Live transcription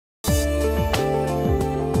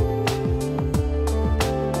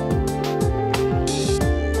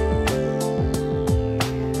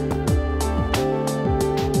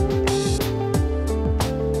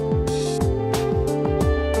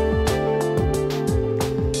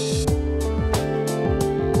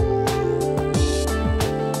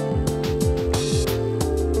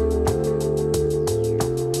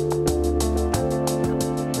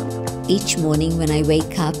Each morning when I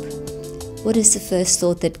wake up, what is the first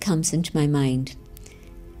thought that comes into my mind?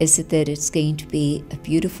 Is it that it's going to be a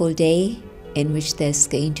beautiful day in which there's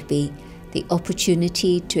going to be the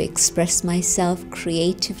opportunity to express myself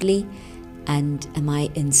creatively? And am I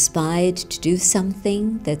inspired to do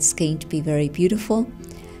something that's going to be very beautiful?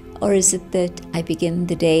 Or is it that I begin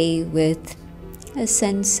the day with a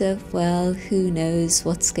sense of, well, who knows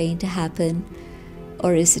what's going to happen?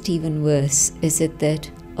 Or is it even worse? Is it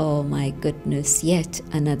that, oh my goodness, yet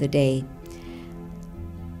another day?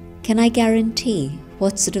 Can I guarantee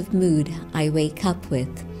what sort of mood I wake up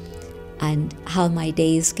with and how my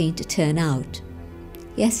day is going to turn out?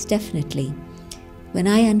 Yes, definitely. When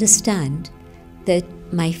I understand that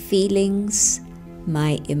my feelings,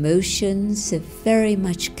 my emotions are very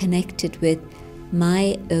much connected with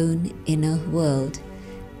my own inner world,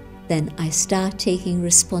 then I start taking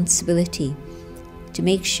responsibility to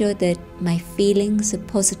make sure that my feelings are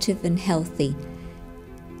positive and healthy.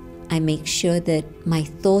 I make sure that my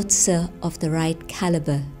thoughts are of the right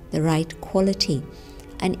caliber, the right quality,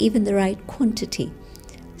 and even the right quantity,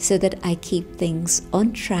 so that I keep things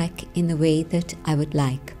on track in the way that I would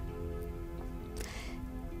like.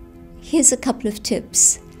 Here's a couple of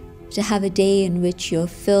tips to have a day in which you're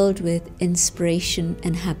filled with inspiration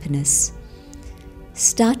and happiness.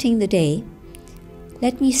 Starting the day,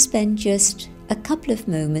 let me spend just a couple of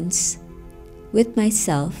moments with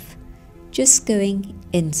myself, just going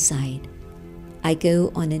inside. I go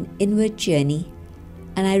on an inward journey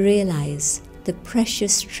and I realize the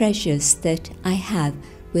precious treasures that I have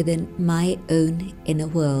within my own inner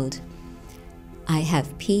world. I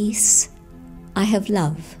have peace, I have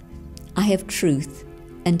love, I have truth,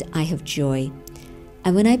 and I have joy.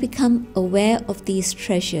 And when I become aware of these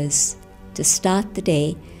treasures to start the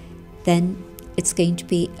day, then it's going to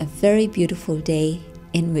be a very beautiful day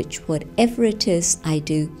in which whatever it is I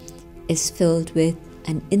do is filled with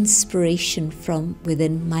an inspiration from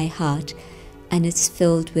within my heart, and it's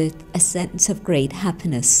filled with a sense of great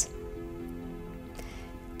happiness.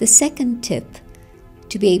 The second tip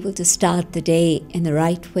to be able to start the day in the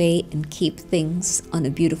right way and keep things on a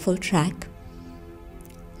beautiful track,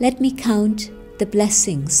 let me count the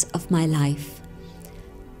blessings of my life.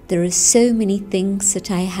 There are so many things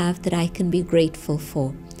that I have that I can be grateful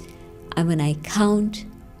for. And when I count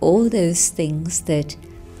all those things that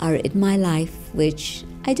are in my life, which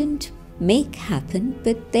I didn't make happen,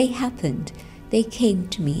 but they happened. They came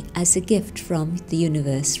to me as a gift from the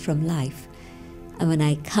universe, from life. And when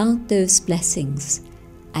I count those blessings,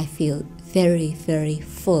 I feel very, very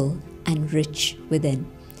full and rich within.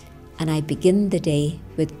 And I begin the day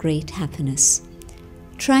with great happiness.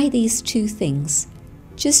 Try these two things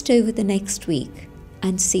just over the next week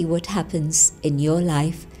and see what happens in your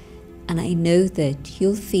life, and I know that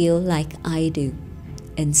you'll feel like I do,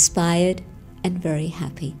 inspired and very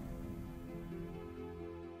happy.